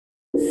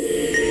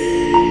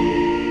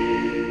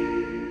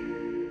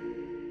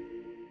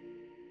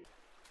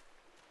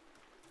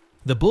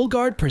The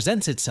Bullguard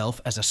presents itself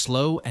as a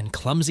slow and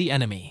clumsy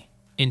enemy,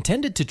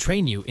 intended to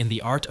train you in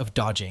the art of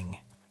dodging.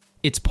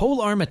 Its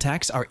polearm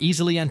attacks are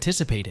easily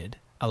anticipated,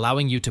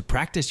 allowing you to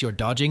practice your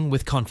dodging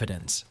with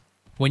confidence.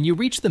 When you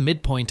reach the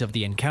midpoint of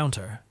the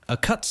encounter, a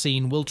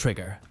cutscene will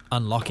trigger,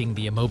 unlocking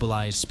the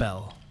Immobilise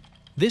Spell.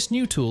 This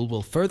new tool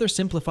will further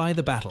simplify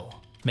the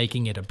battle,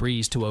 making it a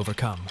breeze to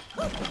overcome.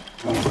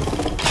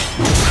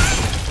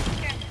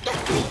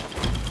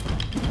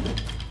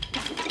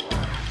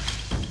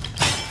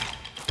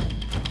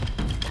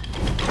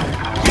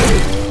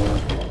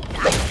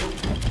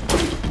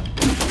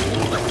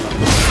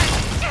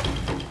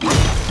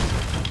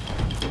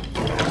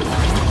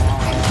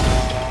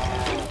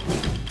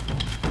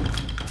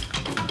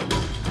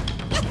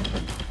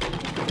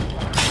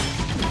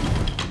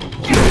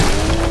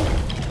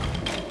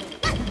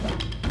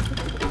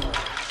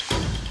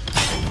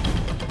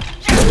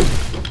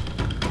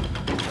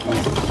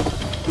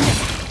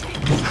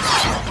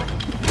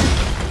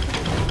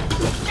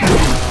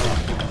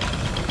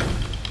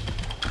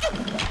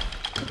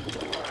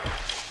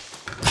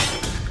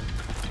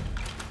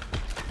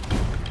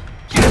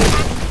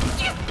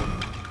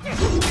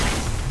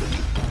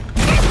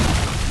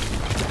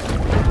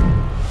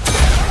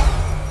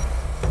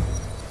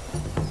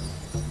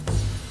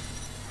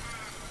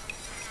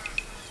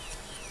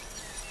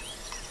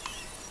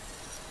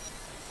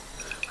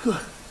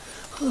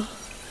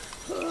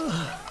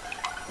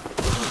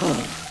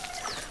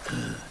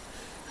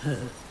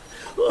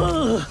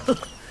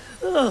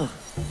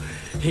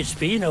 It's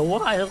been a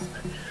while,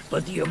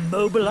 but the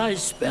Immobilise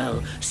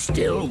Spell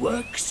still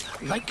works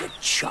like a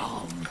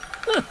charm.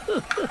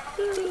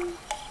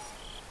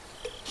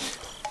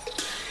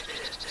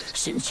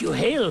 Since you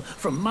hail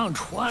from Mount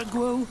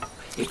WuKong,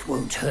 it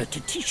won't hurt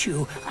to teach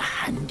you a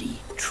handy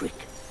trick.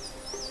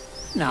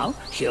 Now,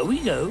 here we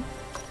go.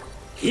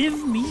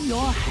 Give me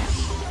your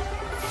hand.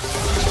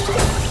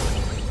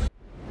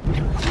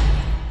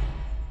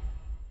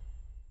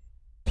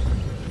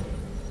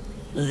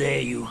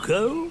 There you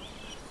go.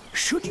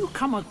 Should you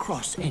come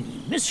across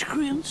any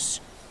miscreants,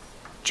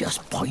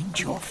 just point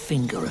your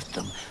finger at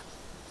them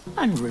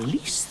and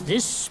release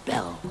this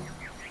spell.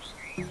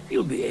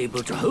 You'll be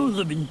able to hold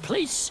them in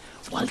place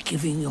while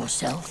giving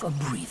yourself a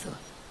breather.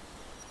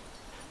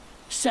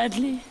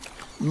 Sadly,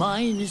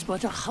 mine is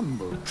but a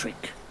humble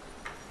trick.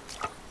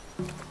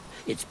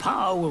 Its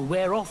power will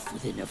wear off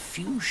within a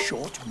few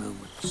short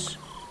moments.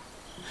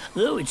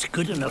 Though it's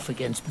good enough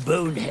against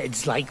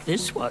boneheads like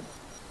this one.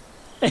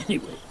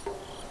 Anyway,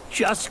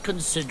 just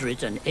consider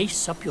it an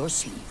ace up your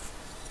sleeve.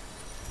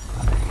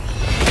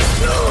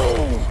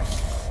 No!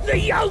 The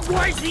young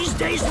boys these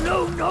days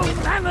know no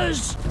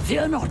manners!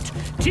 Fear not,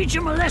 teach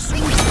them a lesson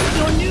with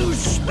your new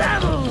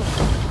spell!